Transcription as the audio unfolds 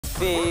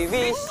We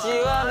wish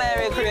you a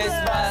Merry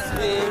Christmas.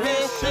 We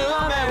wish you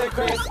a Merry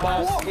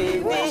Christmas. We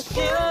wish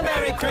you a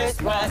Merry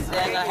Christmas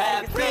and a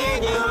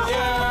Happy New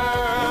Year.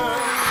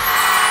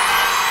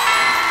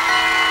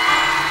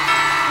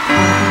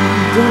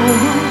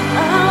 Don't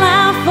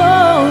allow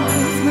for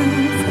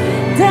Christmas.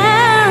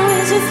 There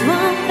is just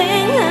one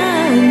thing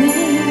I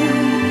need.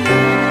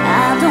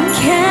 I don't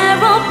care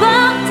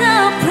about the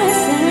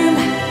present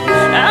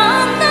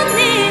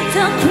underneath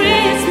the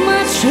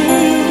Christmas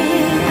tree.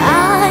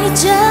 I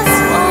just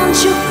want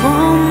you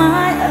for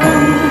my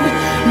own,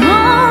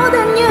 more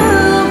than you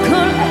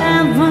could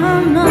ever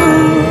know.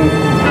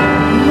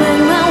 When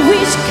my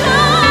wish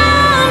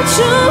comes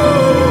true,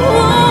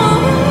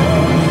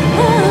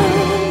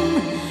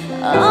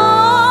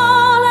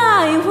 all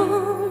I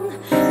want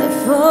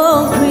for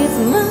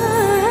Christmas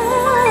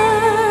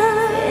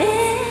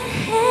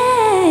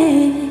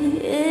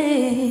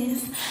is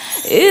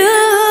you.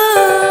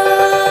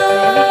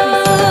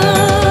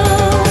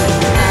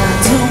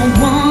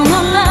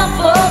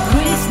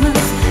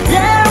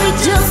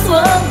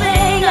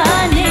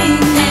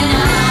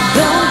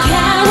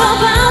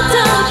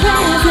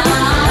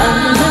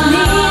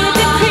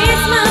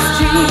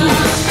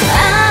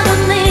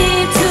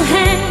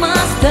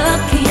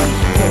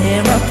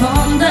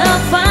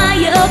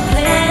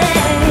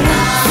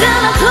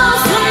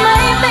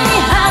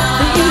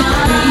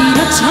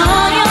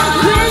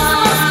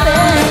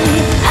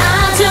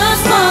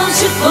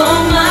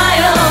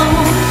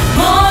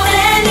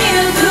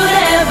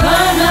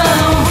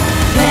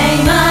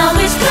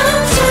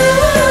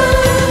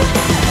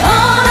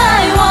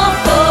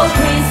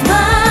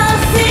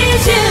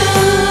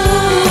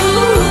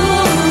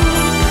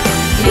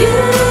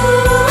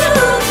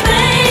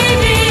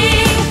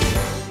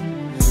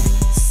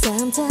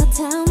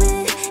 Tell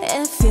me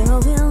if you're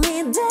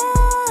really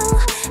down.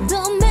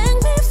 Don't make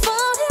me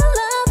fall in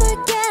love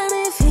again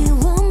if he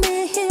won't be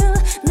here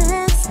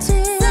next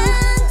year.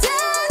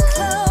 Santa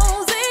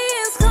Claus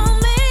is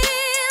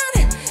coming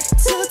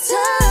to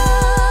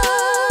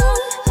town.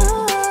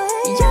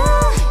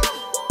 Yeah.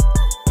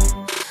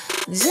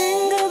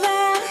 Jingle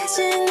bell,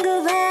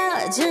 jingle bell,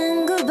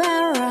 jingle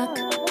bell rock.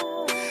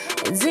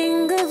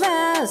 Jingle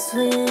bells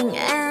swing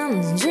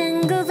and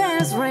jingle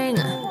bells ring.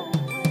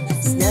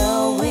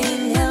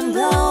 Snowing and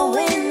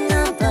blowing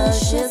up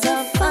bushes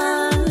of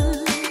fun.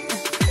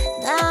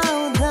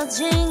 Now the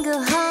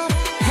jingle hop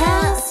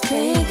has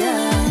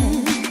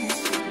begun.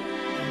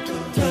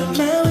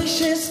 My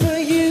wish is for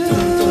you.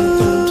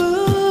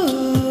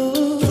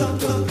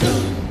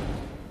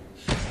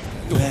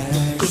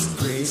 Last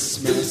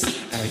Christmas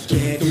I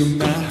gave you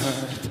my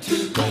heart,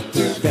 but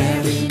the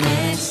very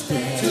next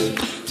day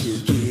to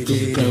give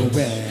it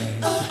away.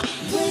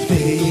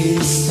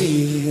 This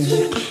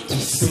year to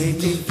save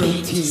me from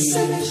tears,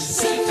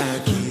 I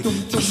give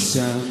it to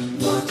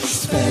someone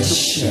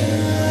special.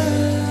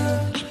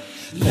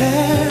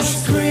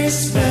 Last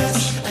Christmas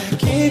I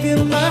gave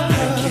you my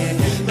heart,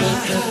 but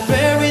the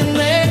very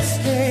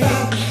next day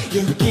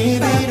you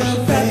give it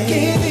away.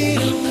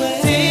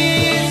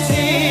 This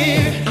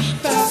year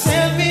to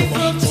save me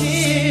from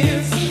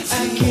tears, I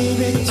give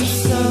it to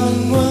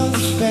someone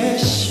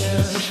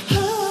special.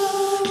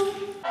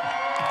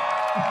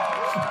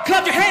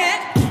 Clap your hand.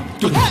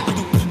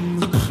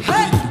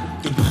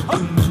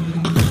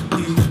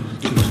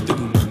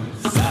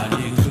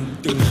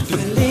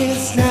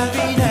 Feliz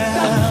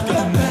Navidad,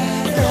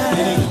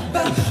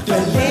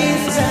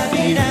 Feliz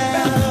Navidad.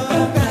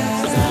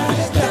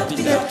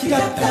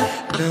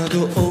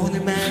 너도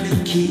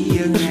오늘만은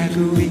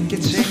기억하고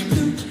있겠지.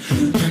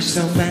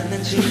 벌써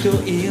만난 지도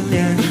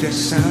 1년이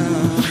됐어.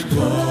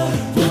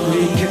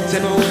 우리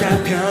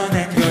그때보다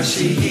변한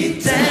것이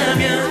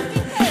있다면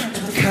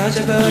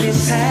커져버린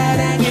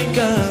사랑일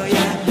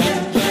거야.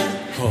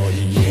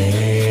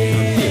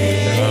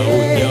 나온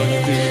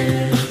연인들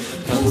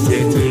밤새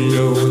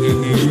들려오는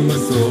음악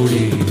소리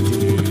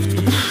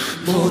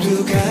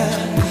모두가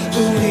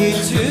우리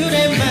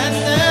둘의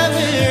만남을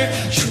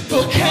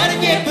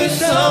축복하는 예쁜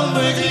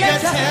선물들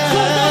같아.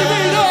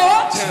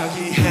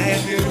 저기 하얀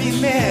눈이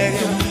내려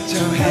저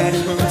하늘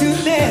모두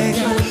내려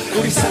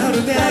우리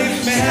서로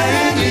다른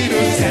마음으로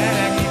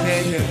사랑이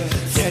내려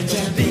살짝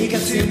네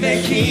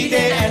가슴에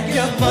기대한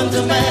몇 번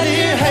더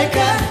말을 할까.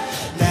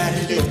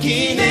 나를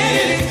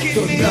느끼는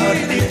또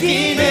너를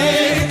느끼는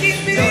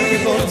너의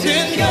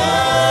모든 걸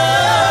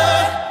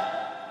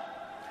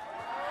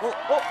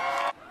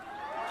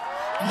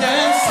난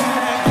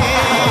사랑해.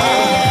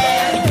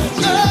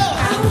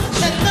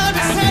 난 너를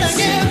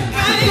사랑해.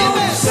 I'm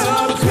so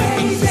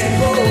crazy.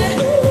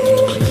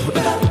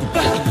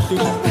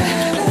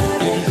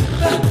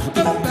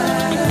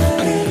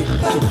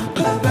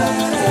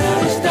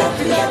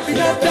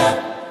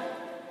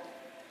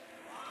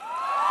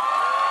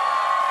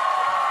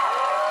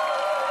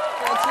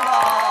 멋지다.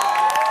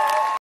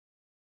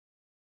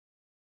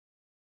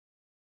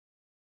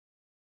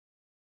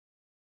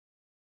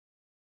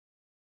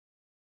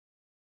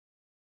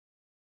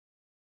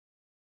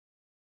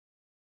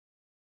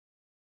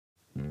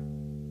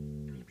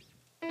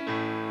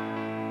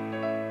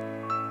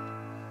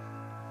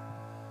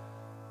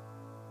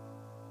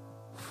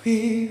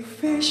 We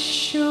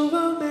wish you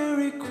a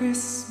Merry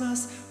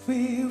Christmas.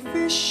 We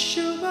wish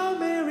you a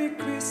Merry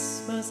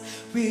Christmas.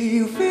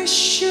 We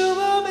wish you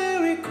a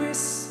Merry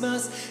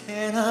Christmas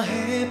and a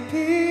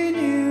Happy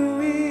New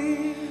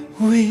Year.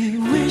 We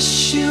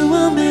wish you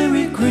a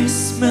Merry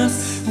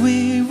Christmas.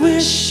 We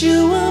wish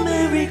you a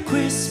Merry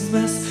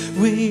Christmas.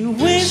 We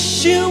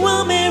wish you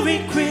a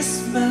Merry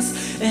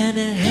Christmas and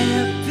a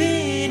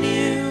Happy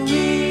New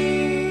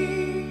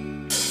Year.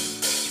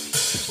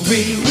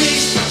 We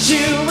wish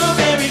you a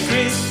Merry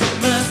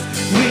Christmas.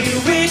 We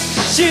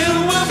wish you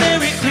a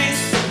Merry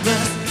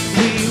Christmas.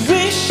 We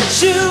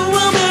wish you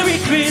a Merry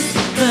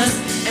Christmas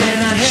and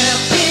a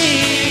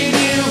Happy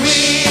New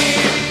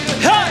Year.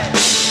 Hey!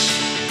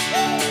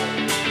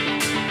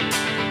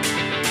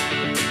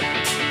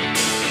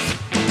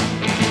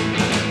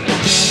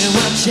 You better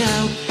watch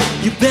out.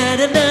 You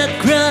better not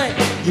cry.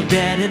 You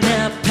better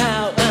not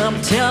pout.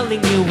 I'm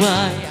telling you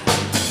why.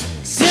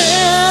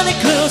 Santa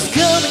Claus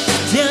coming to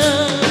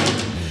town.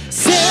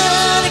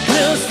 Santa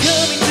Claus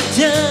coming to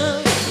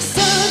town.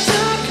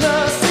 Santa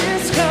Claus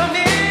is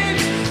coming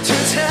to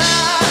town.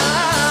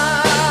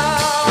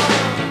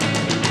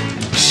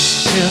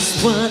 Just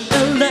want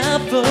a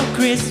lot for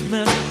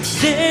Christmas.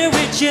 There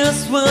is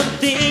just one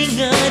thing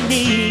I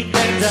need,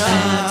 and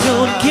I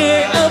don't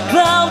care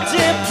about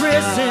the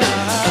present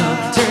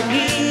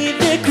underneath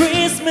the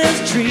Christmas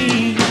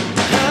tree.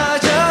 I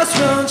just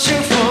want you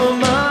for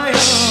my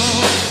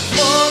own,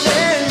 more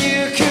than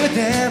you could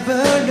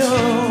ever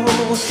know.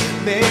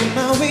 Make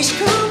my wish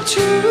come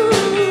true.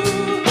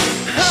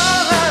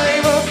 All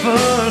I want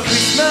for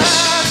Christmas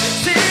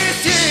this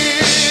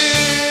year.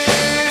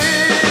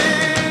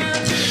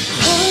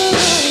 All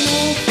I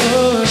want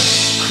for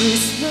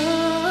Christmas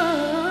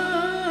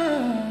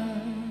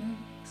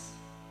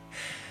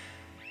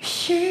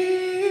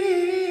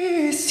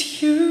is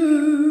you.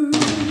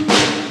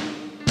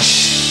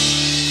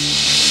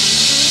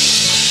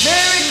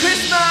 Merry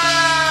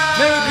Christmas!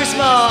 Merry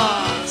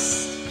Christmas!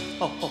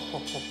 Ho, ho, ho,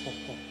 ho, ho,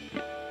 ho.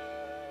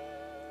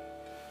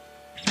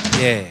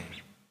 Yeah.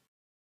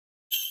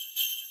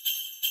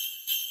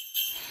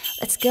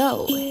 Let's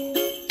go.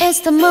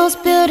 It's the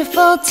most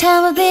beautiful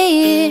time of the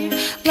year.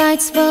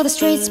 Lights fill the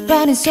streets,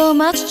 spreading so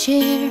much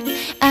cheer.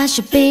 I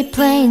should be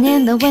playing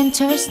in the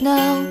winter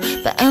snow,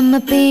 but I'ma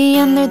be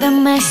under the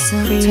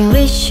mistletoe. We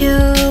wish you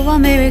a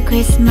Merry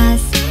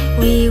Christmas.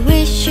 We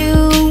wish you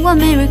a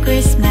Merry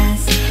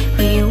Christmas.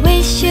 We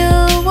wish you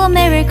a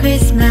Merry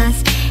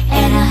Christmas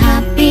and a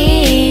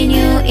Happy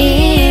New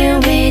Year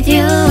with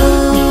you.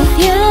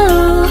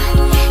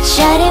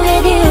 Shawty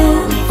with you,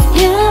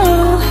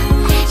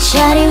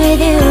 shawty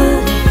with you.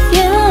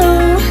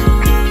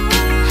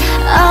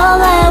 All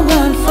I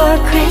want for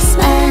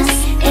Christmas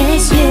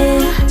is you.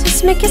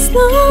 Just make it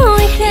snow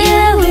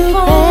here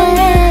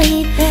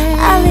baby.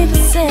 I live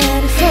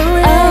sad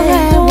forever. All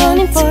I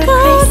want for for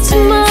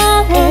Christmas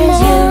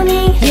Christmas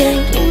morning. is you.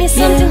 Give me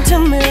something to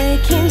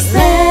make him say.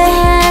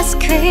 Last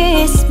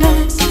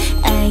Christmas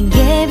I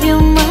gave you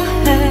my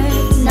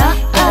heart,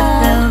 but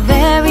the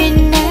very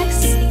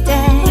next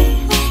day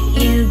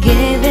you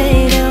gave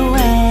it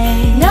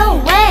away. No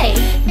way.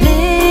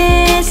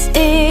 This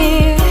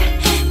year,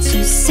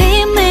 to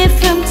save me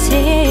from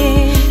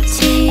tears,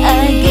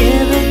 I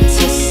give it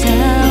to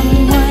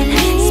someone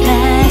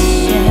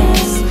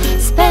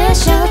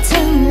special to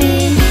me.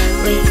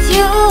 With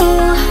you,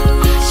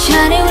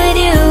 shawty with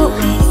you,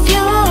 with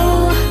you,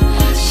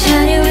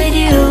 shawty with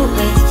you,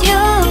 with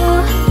you,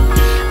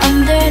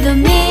 under the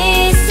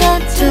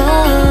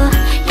mistletoe,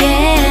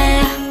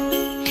 yeah.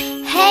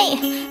 Hey,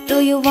 do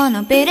you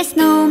wanna be the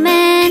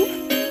snowman?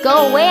 Go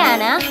away,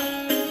 Anna.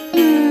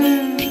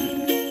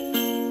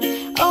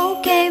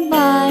 Okay,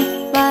 bye,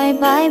 bye,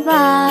 bye,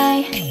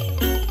 bye.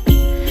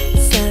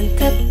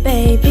 Santa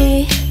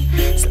baby,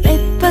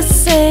 slip a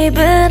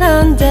sable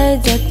under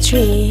the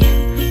tree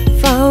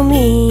for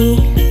me.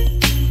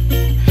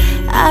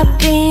 I've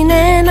been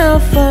an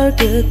awful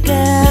good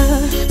girl.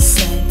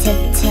 Santa,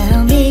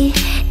 tell me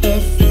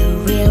if you're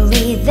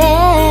really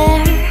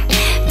there.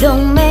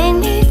 Don't make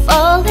me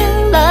fall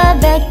in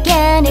love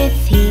again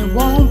if he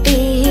won't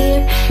be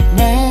here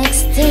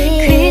next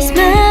year.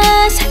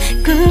 Christmas,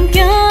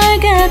 꿈결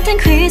같은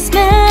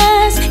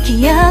Christmas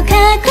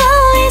기억하고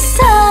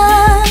있어.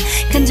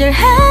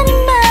 간절한 이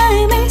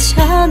마음을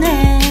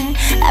전해.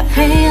 I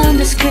pray on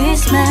this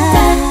Christmas.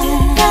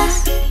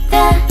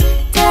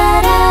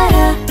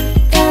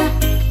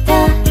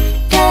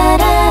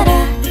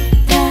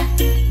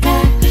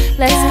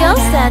 Let's go,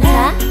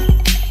 Santa.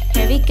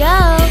 Here we go.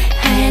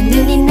 하얀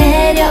눈이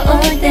내려올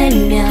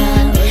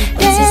때면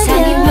온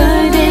세상이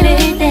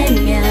물들을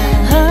때면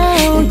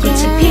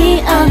눈빛이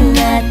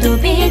피어나 또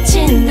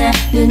빛이 나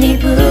눈이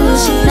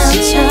부신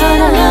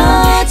너처럼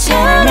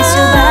사랑할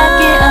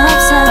수밖에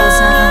없어서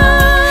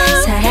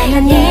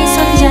사랑한 이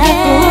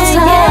손잡고서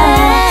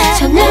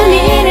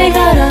첫눈이를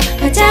걸어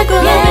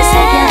발자국을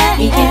새겨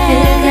이 길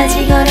끝까지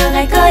걸어갈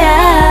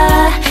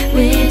거야.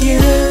 With you,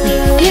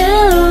 with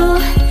you,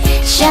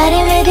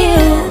 shawty with you,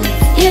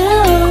 with you,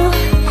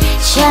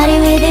 shawty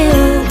with you,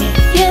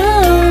 with you.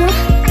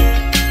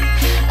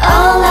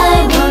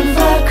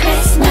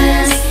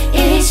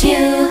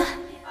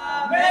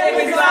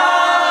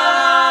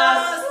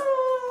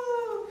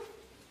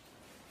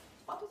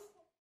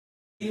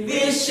 We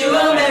wish you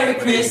a Merry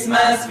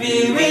Christmas,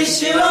 we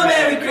wish you a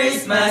Merry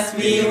Christmas,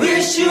 we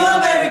wish you a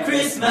Merry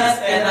Christmas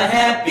and a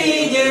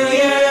Happy New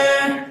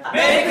Year!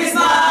 Merry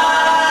Christmas!